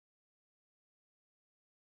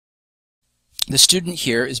The student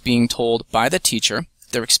here is being told by the teacher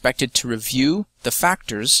they're expected to review the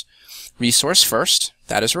factors resource first,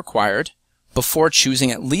 that is required, before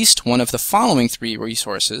choosing at least one of the following 3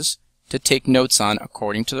 resources to take notes on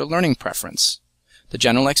according to their learning preference. The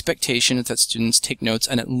general expectation is that students take notes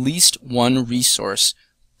on at least one resource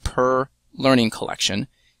per learning collection,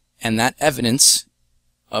 and that evidence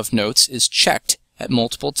of notes is checked at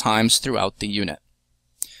multiple times throughout the unit.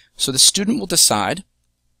 So the student will decide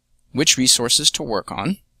which resources to work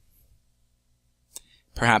on.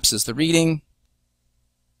 Perhaps is the reading,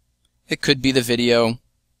 it could be the video,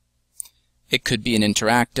 it could be an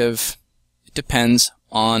interactive. It depends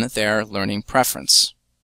on their learning preference.